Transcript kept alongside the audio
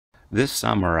This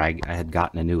summer I had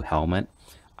gotten a new helmet.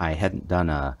 I hadn't done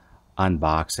a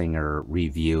unboxing or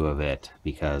review of it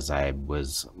because I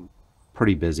was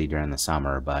pretty busy during the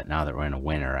summer, but now that we're in a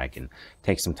winter, I can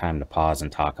take some time to pause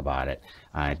and talk about it.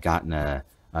 I had gotten a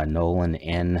Nolan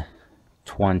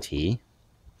N20,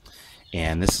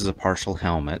 and this is a partial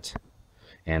helmet.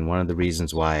 And one of the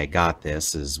reasons why I got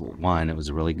this is, one, it was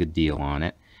a really good deal on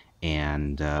it,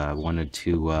 and wanted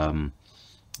to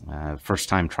first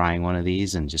time trying one of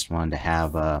these and just wanted to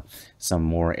have some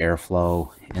more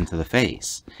airflow into the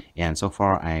face. And so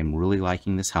far I'm really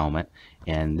liking this helmet,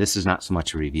 and this is not so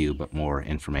much a review but more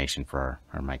information for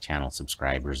my channel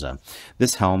subscribers.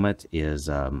 This helmet is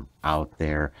out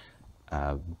there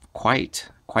quite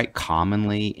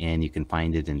commonly, and you can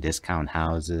find it in discount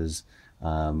houses.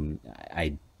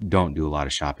 I don't do a lot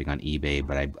of shopping on eBay,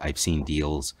 but I've seen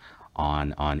deals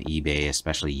on eBay,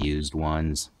 especially used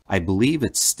ones. I believe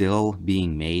it's still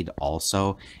being made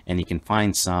also, and you can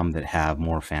find some that have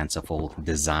more fanciful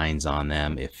designs on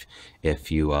them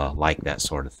if you like that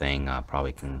sort of thing.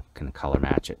 Probably can color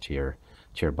match it to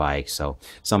your bike. So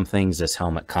some things this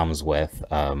helmet comes with,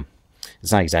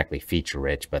 it's not exactly feature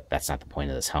rich, but that's not the point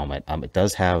of this helmet. It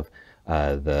does have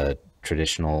the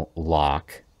traditional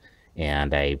lock,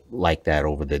 and I like that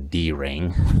over the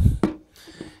D-ring.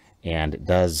 And it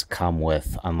does come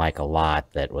with, unlike a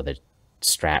lot that where the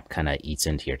strap kind of eats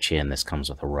into your chin, this comes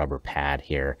with a rubber pad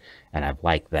here, and I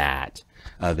like that.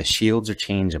 The shields are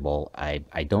changeable. I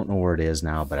don't know where it is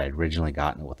now, but I'd originally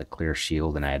gotten it with a clear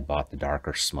shield, and I had bought the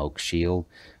darker smoke shield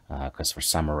because for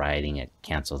summer riding it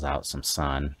cancels out some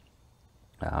sun.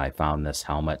 I found this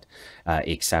helmet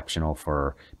exceptional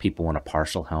for people in a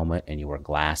partial helmet and you wear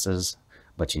glasses,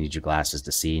 but you need your glasses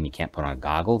to see and you can't put on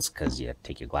goggles because you have to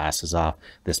take your glasses off.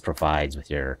 This provides with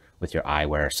your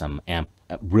eyewear some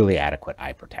really adequate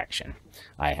eye protection.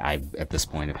 I at this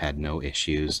point have had no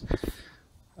issues.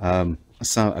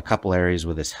 So a couple areas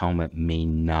where this helmet may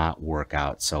not work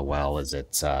out so well is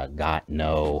it's got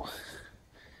no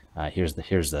here's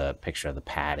the picture of the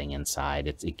padding inside.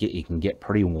 It can get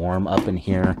pretty warm up in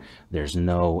here. There's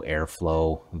no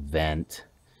airflow vent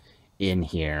in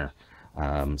here.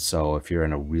 So if you're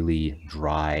in a really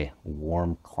dry,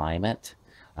 warm climate,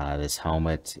 this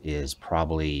helmet is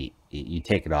probably, you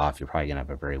take it off, you're probably gonna have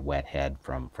a very wet head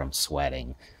from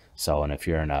sweating. So, and if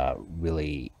you're in a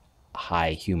really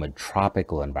high humid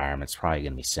tropical environment, it's probably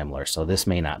going to be similar. So this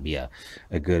may not be a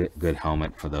good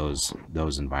helmet for those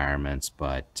environments,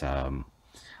 but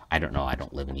I don't know. I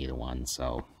don't live in either one,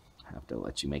 so I have to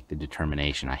let you make the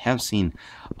determination. I have seen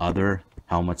other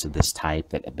helmets of this type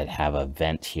that have a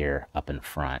vent here up in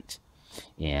front,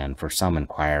 and for some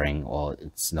inquiring, well,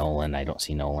 it's Nolan, I don't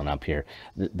see Nolan up here.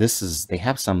 They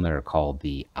have some that are called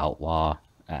the Outlaw.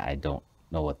 I don't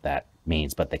know what that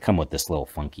means, but they come with this little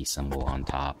funky symbol on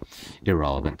top.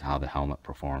 Irrelevant to how the helmet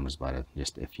performs, but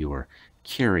just if you were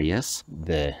curious,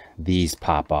 these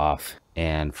pop off,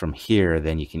 and from here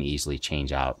then you can easily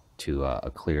change out to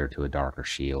a clear to a darker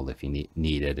shield if you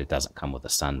need it. It doesn't come with a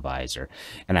sun visor,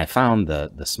 and I found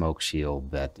the smoke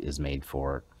shield that is made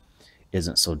for it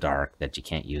isn't so dark that you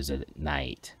can't use it at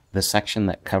night. The section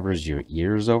that covers your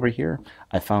ears over here,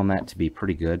 I found that to be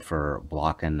pretty good for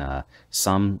blocking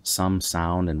some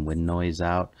sound and wind noise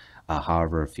out.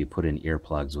 However, if you put in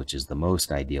earplugs, which is the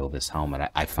most ideal, this helmet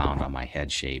I found on my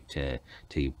head shape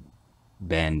to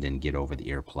bend and get over the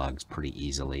earplugs pretty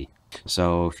easily.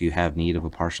 So if you have need of a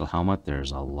partial helmet,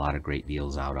 there's a lot of great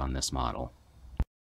deals out on this model.